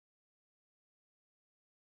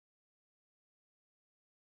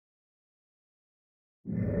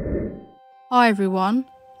Hi everyone,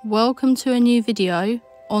 welcome to a new video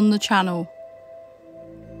on the channel.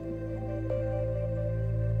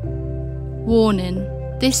 Warning,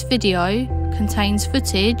 this video contains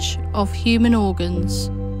footage of human organs.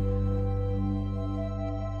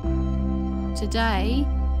 Today,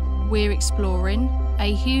 we're exploring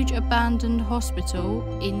a huge abandoned hospital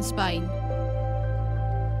in Spain.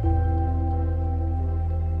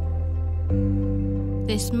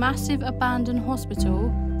 This massive abandoned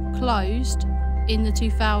hospital closed in the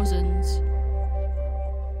 2000s.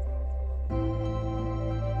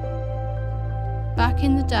 Back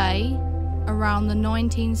in the day, around the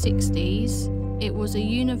 1960s, it was a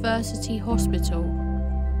university hospital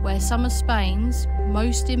where some of Spain's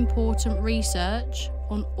most important research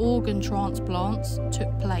on organ transplants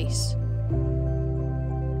took place.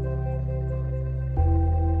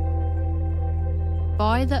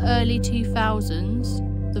 By the early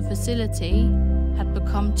 2000s, the facility had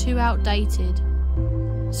become too outdated,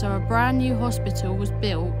 so a brand new hospital was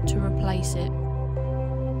built to replace it.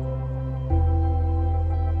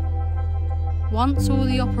 Once all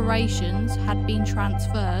the operations had been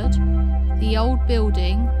transferred, the old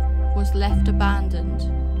building was left abandoned.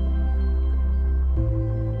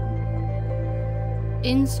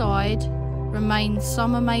 Inside remained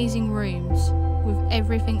some amazing rooms with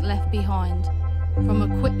everything left behind, from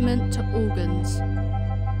equipment to organs.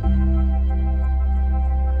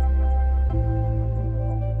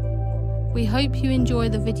 We hope you enjoy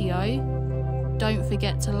the video. Don't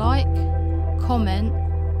forget to like, comment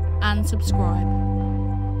and subscribe.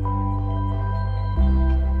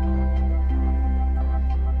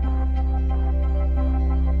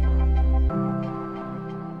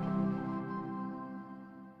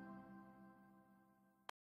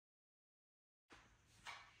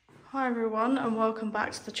 Hi everyone and welcome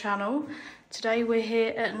back to the channel. Today we're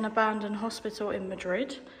here at an abandoned hospital in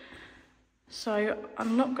Madrid. So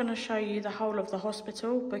I'm not going to show you the whole of the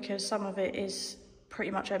hospital because some of it is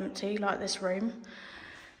pretty much empty, like this room.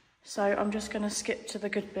 So I'm just going to skip to the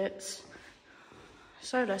good bits.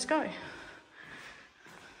 So let's go.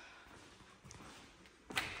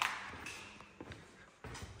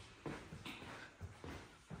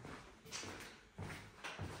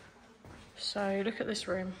 So look at this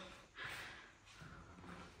room.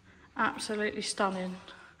 Absolutely stunning.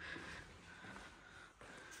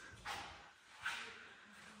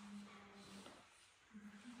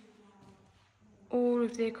 All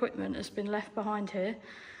of the equipment has been left behind here.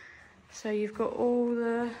 So you've got all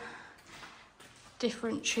the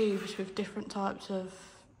different tubes with different types of,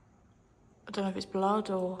 I don't know if it's blood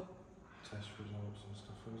or... Test results and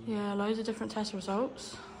stuff, isn't it? Yeah, loads of different test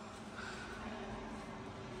results.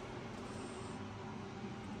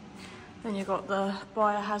 Then you've got the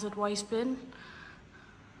biohazard waste bin.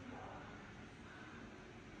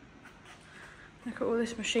 Look at all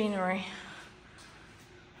this machinery.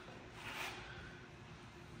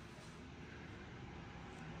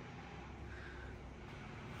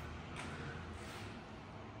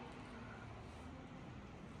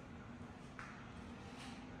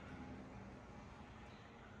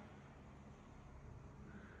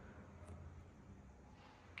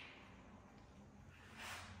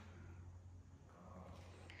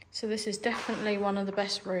 So this is definitely one of the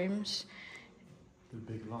best rooms. The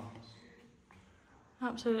big lights.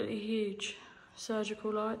 Absolutely huge.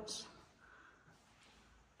 Surgical lights.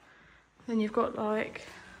 Then you've got like,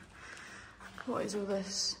 what is all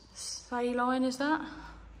this? Saline, is that?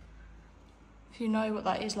 If you know what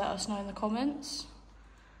that is, let us know in the comments.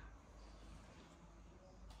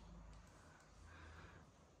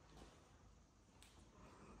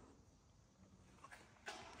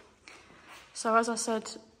 So as I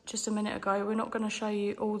said just a minute ago, we're not going to show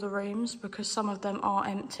you all the rooms because some of them are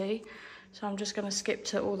empty. So I'm just going to skip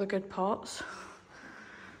to all the good parts.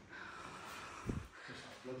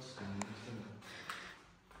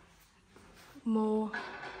 More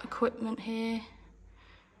equipment here.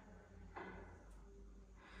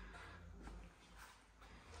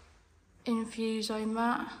 Infuso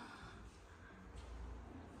mat.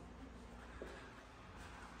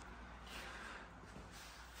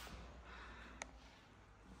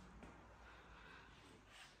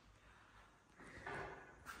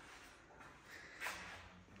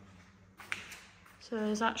 So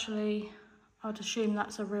there's actually, I'd assume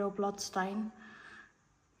that's a real blood stain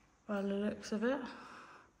by the looks of it.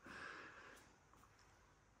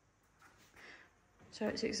 So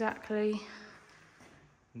it's exactly,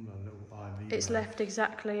 it's left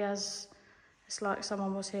exactly as, it's like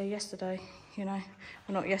someone was here yesterday, you know.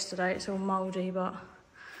 Well, not yesterday, it's all mouldy, but.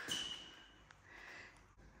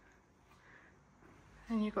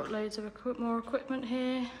 And you've got loads of more equipment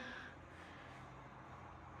here.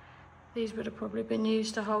 These would have probably been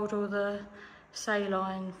used to hold all the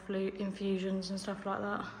saline fluid infusions and stuff like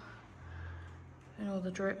that, and all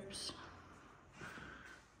the drips.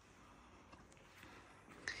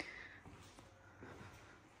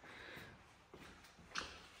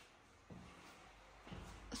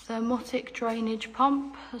 Thermotic drainage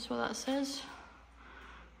pump, that's what that says.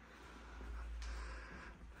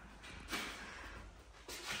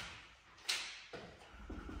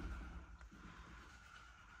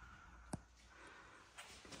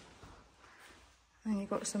 And you've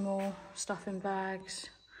got some more stuff in bags.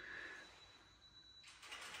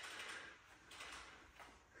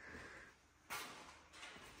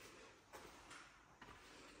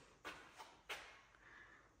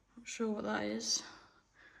 Not sure what that is.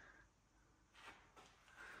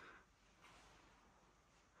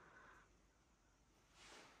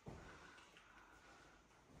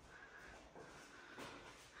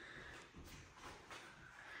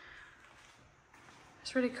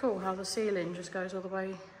 It's really cool how the ceiling just goes all the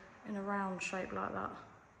way in a round shape like that.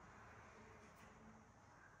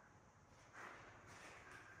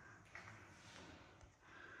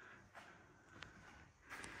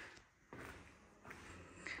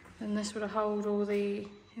 And this would hold all the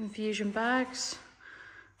infusion bags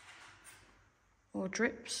or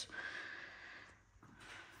drips.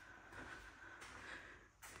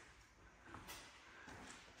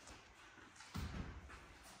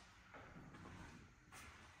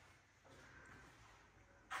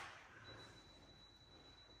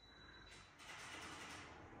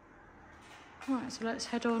 Right, so let's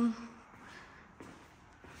head on.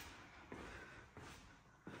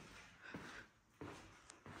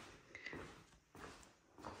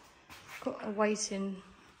 Got a waiting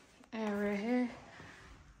area here.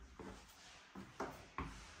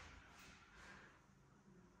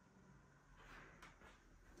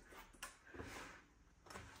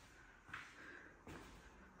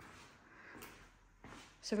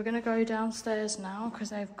 So we're going to go downstairs now because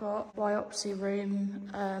they've got biopsy room,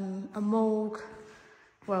 a morgue,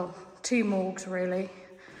 well, 2 morgues really.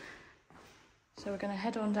 So we're going to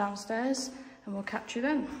head on downstairs and we'll catch you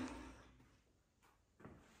then.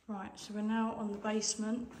 Right, so we're now on the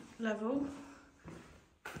basement level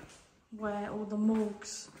where all the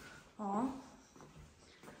morgues are.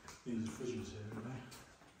 These are fridges here, aren't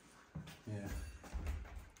they? Yeah.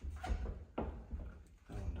 That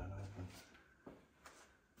one don't open.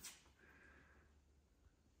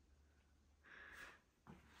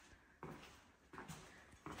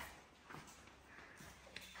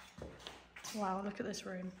 Wow, look at this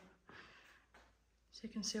room. So you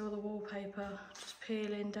can see all the wallpaper just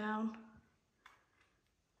peeling down.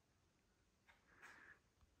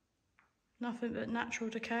 Nothing but natural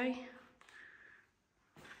decay.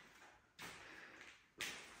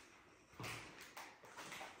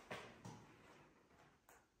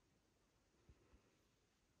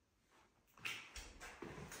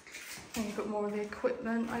 And you've got more of the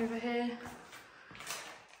equipment over here.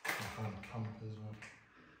 I found a pump as well.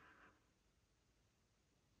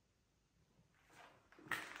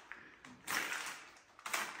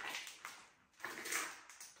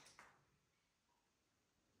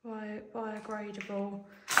 Biodegradable.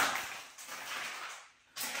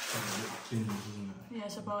 Tins, isn't it? Yeah,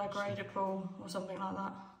 it's a biodegradable or something like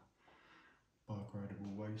that.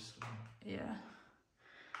 Biodegradable waste. Yeah.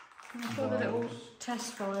 And I've got the little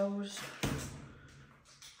test files.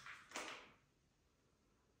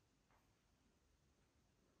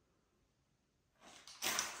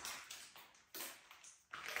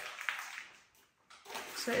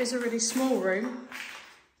 So it is a really small room,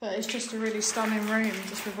 but it's just a really stunning room,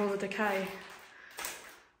 just with all the decay.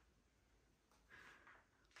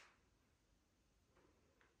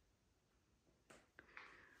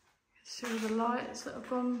 See all the lights that have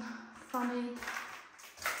gone funny.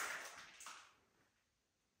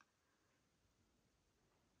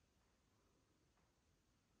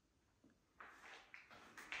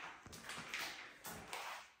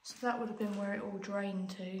 So that would have been where it all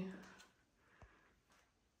drained to.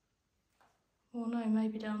 Or no,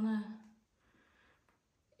 maybe down there.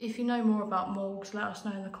 If you know more about morgues, let us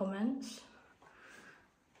know in the comments.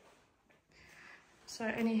 So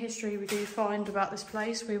any history we do find about this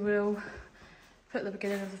place, we will put at the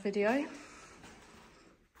beginning of the video.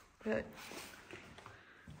 But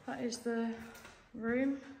that is the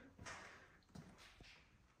room.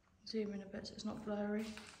 Zoom in a bit so it's not blurry.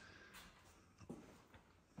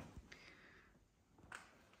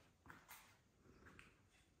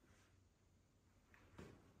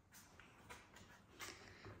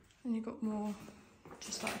 And you've got more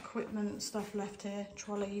just like equipment and stuff left here,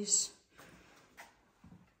 trolleys.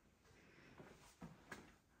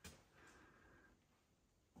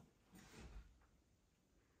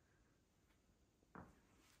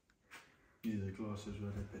 Yeah, the glasses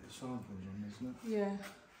where they put the samples on, isn't it? Yeah.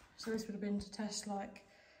 So this would have been to test like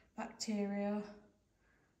bacteria,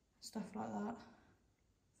 stuff like that,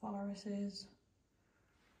 viruses.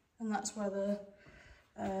 And that's where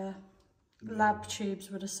the lab tubes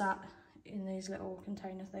would have sat in these little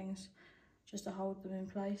container things, just to hold them in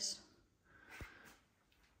place.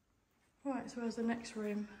 Right, so where's the next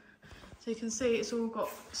room? So you can see it's all got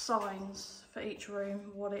signs for each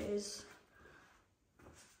room, what it is.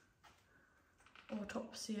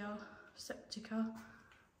 Autopsia, septica.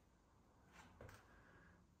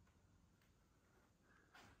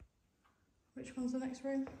 Which one's the next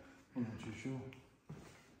room? I'm not too sure.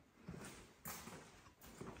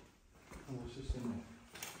 Oh, what's this in there?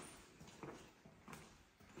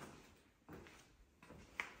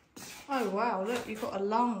 Oh wow, look, you've got a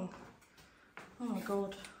lung. Oh my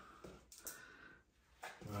god.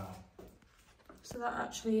 Wow. So that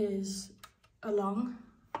actually is a lung.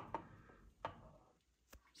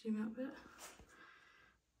 Zoom out a bit.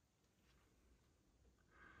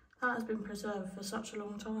 That has been preserved for such a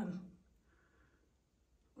long time.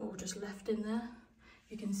 Or just left in there.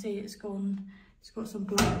 You can see it's gone, it's got some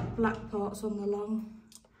black parts on the lung.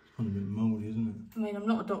 It's kind of a bit mouldy, isn't it? I mean, I'm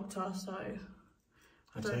not a doctor, so...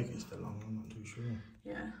 I take it's the lung, I'm not too sure.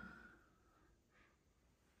 Yeah.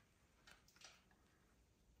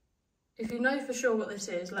 If you know for sure what this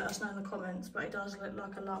is, let us know in the comments, but it does look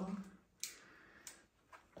like a lung.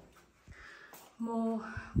 More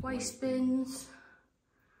waste bins.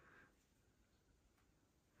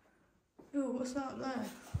 Oh, what's that up there?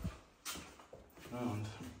 Oh, I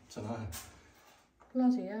don't know.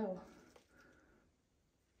 Bloody hell.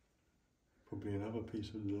 Probably another piece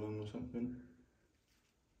of the lung or something.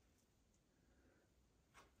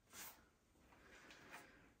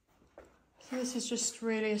 So this is just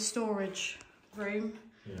really a storage room.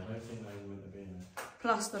 Yeah, I don't think they were meant to be in there.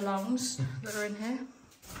 Plus the lungs that are in here.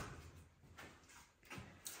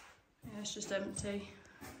 Yeah, it's just empty.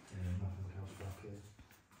 Yeah, nothing else back here.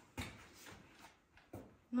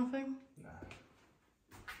 Nothing? Nah.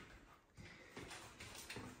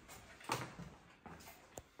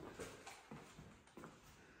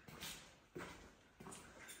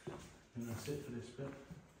 And that's it for this bit.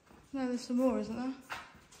 No, there's some more, isn't there?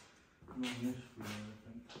 Not on this floor, I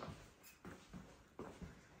think.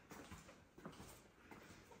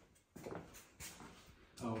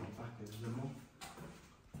 Oh, the back is there more.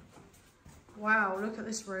 Wow, look at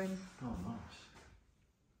this room. Oh, nice.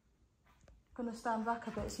 I'm going to stand back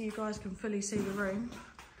a bit so you guys can fully see the room.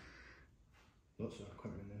 Lots of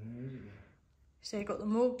equipment in here, isn't there? So you've got the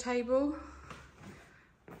morgue table.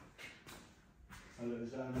 Oh, look,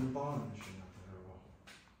 is that an embalming machine up there or what?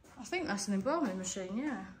 I think that's an embalming machine,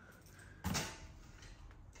 yeah.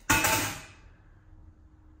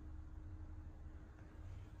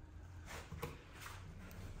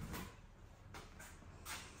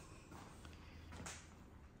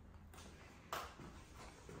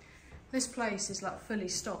 This place is like fully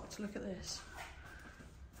stocked, look at this.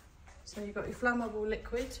 So you've got your flammable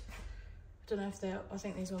liquid. I don't know if they're, I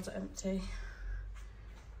think these ones are empty.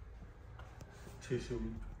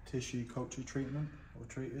 Tissue culture treatment or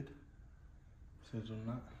treated, says on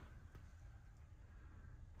that.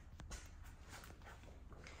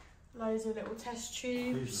 Loads of little test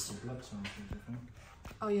tubes. These are for blood samples, I think.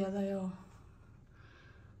 Oh yeah, they are.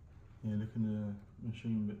 Yeah, look in the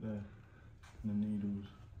machine bit there, and the needles.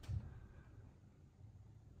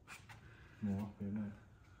 More up here now.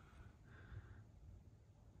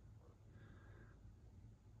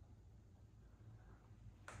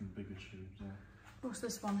 And bigger tubes there. What's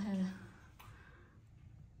this one here?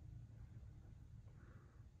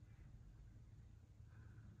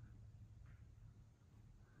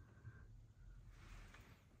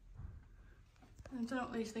 I don't know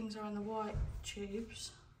what these things are in the white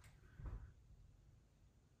tubes.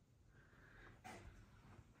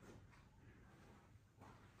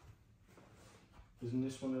 Isn't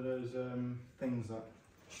this one of those things that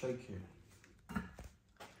shake you?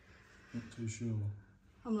 Not too sure.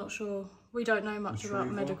 I'm not sure. We don't know much about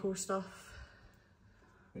Retriever? medical stuff.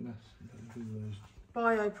 Witness, those.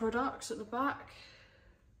 Bioproducts at the back.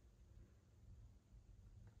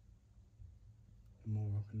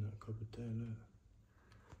 More up in that cupboard there, look.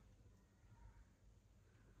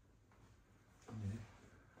 Yeah.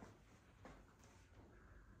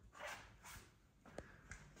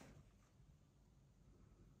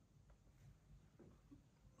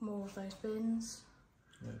 More of those bins.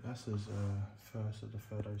 Yeah, that's his first of the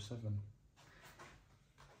 307.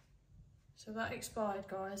 So that expired,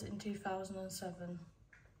 guys, in 2007.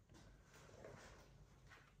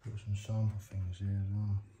 Got some sample things here as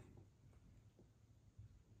well.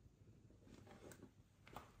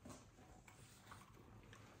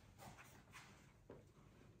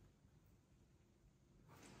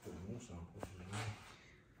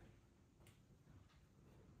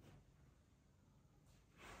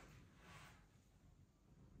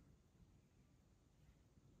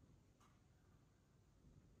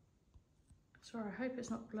 Sorry, I hope it's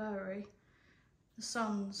not blurry. The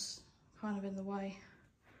sun's kind of in the way.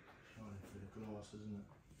 Shining through the glass, isn't it?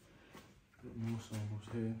 Got more samples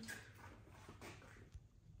here.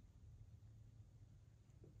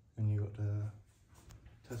 And you got the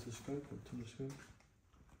telescope or telescope?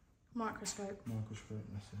 Microscope. Microscope,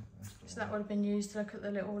 that's it. That's the So that would have been used to look at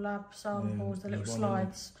the little lab samples, yeah, the little there's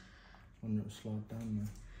slides. One little slide down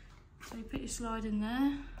there. So you put your slide in there,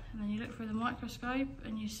 and then you look through the microscope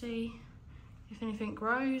and you see if anything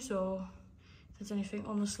grows or if there's anything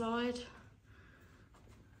on the slide.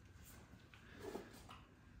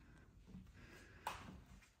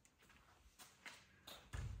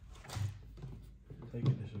 I take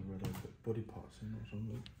it this is where they put body parts in or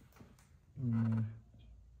something.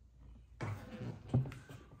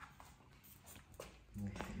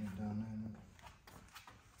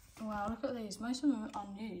 Wow, look at these. Most of them are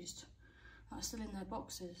unused. They're still in their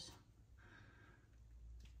boxes.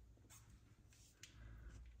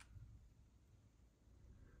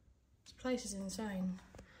 This place is insane.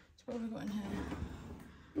 So what have we got in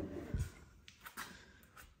here?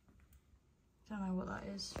 Don't know what that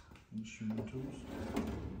is. Instrumentals.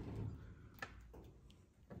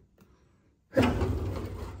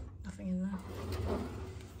 Nothing in there.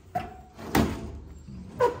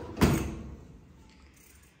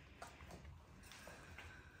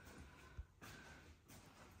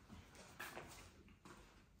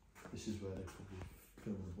 This is where they probably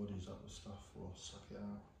fill the bodies up with stuff or suck it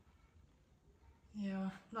out. Yeah,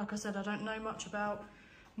 like I said, I don't know much about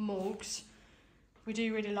morgues. We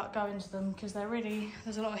do really like going to them because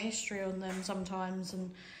there's a lot of history on them sometimes,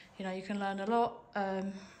 and you know, you can learn a lot,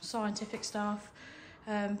 scientific stuff.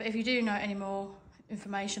 But if you do know any more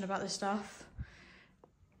information about this stuff,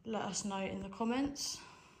 let us know in the comments.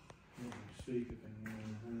 Yeah, speaker thing there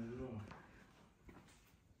as well.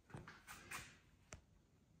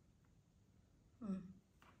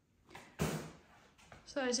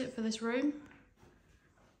 So that is it for this room.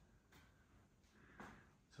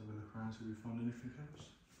 Let's have a look around, see if we find anything else.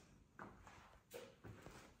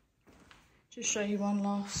 Just show you one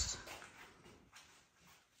last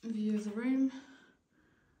view of the room.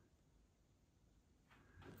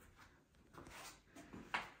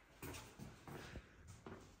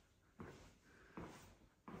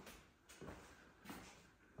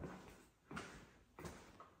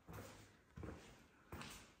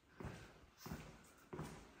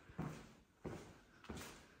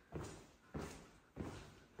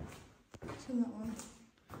 In that one.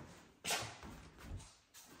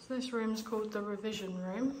 So this room is called the revision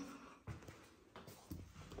room.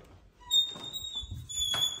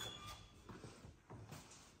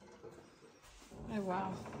 Oh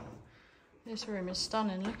wow, this room is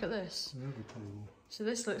stunning. Look at this. So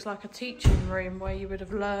this looks like a teaching room where you would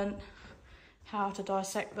have learnt how to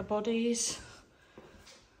dissect the bodies.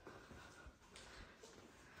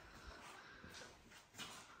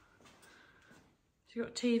 So you've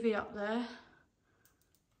got TV up there.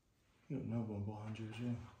 You've got another one behind you as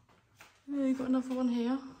well. Yeah, you've got another one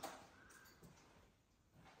here.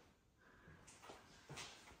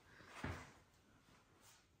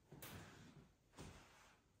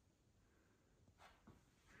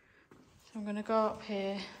 So I'm going to go up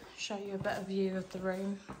here, show you a better view of the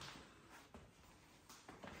room.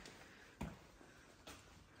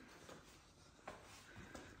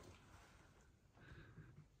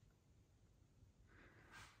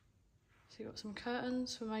 So you've got some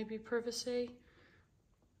curtains for maybe privacy.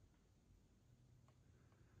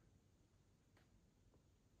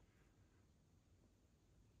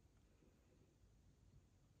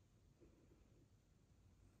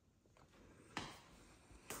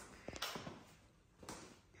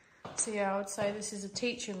 So yeah, I would say this is a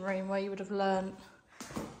teaching room where you would have learnt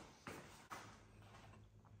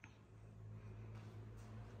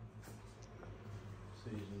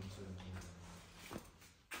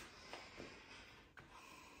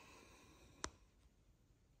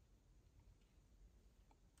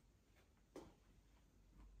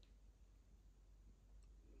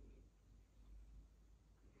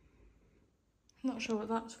Not sure what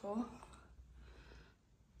that's for.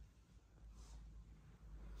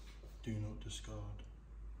 Do not discard.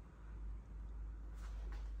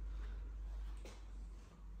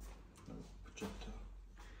 No, projector.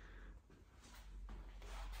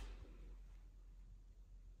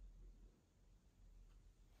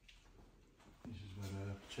 This is where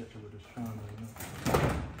the projector would have found it, isn't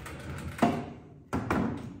it?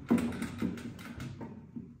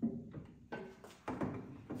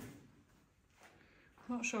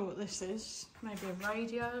 Not sure what this is. Maybe a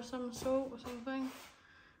radio of some sort or something.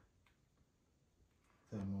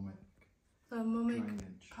 Thermomic Thermomic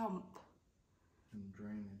drainage. pump. and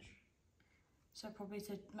drainage. So probably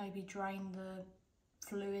to maybe drain the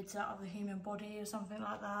fluids out of the human body or something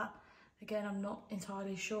like that. Again, I'm not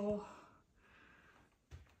entirely sure.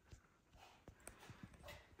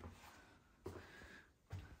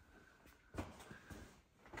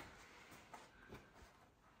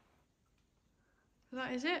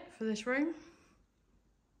 That is it for this room.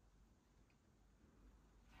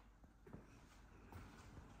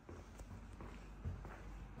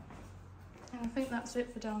 And I think that's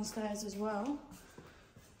it for downstairs as well.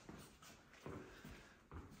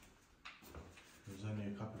 There's only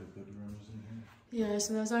a couple of good rooms in here. Yeah,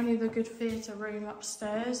 so there's only the good theatre room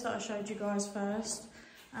upstairs that I showed you guys first,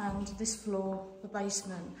 and this floor, the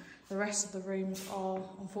basement. The rest of the rooms are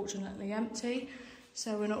unfortunately empty,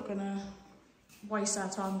 so we're not gonna waste our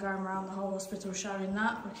time going around the whole hospital showing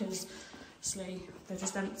that, because obviously they're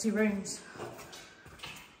just empty rooms.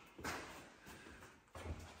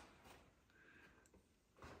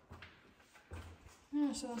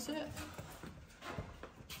 Yeah, so that's it.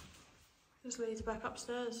 Just leads back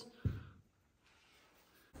upstairs.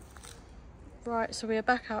 Right, so we are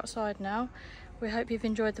back outside now. We hope you've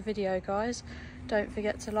enjoyed the video, guys. Don't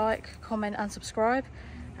forget to like, comment and subscribe,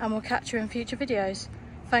 and we'll catch you in future videos.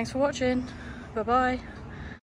 Thanks for watching. Bye bye.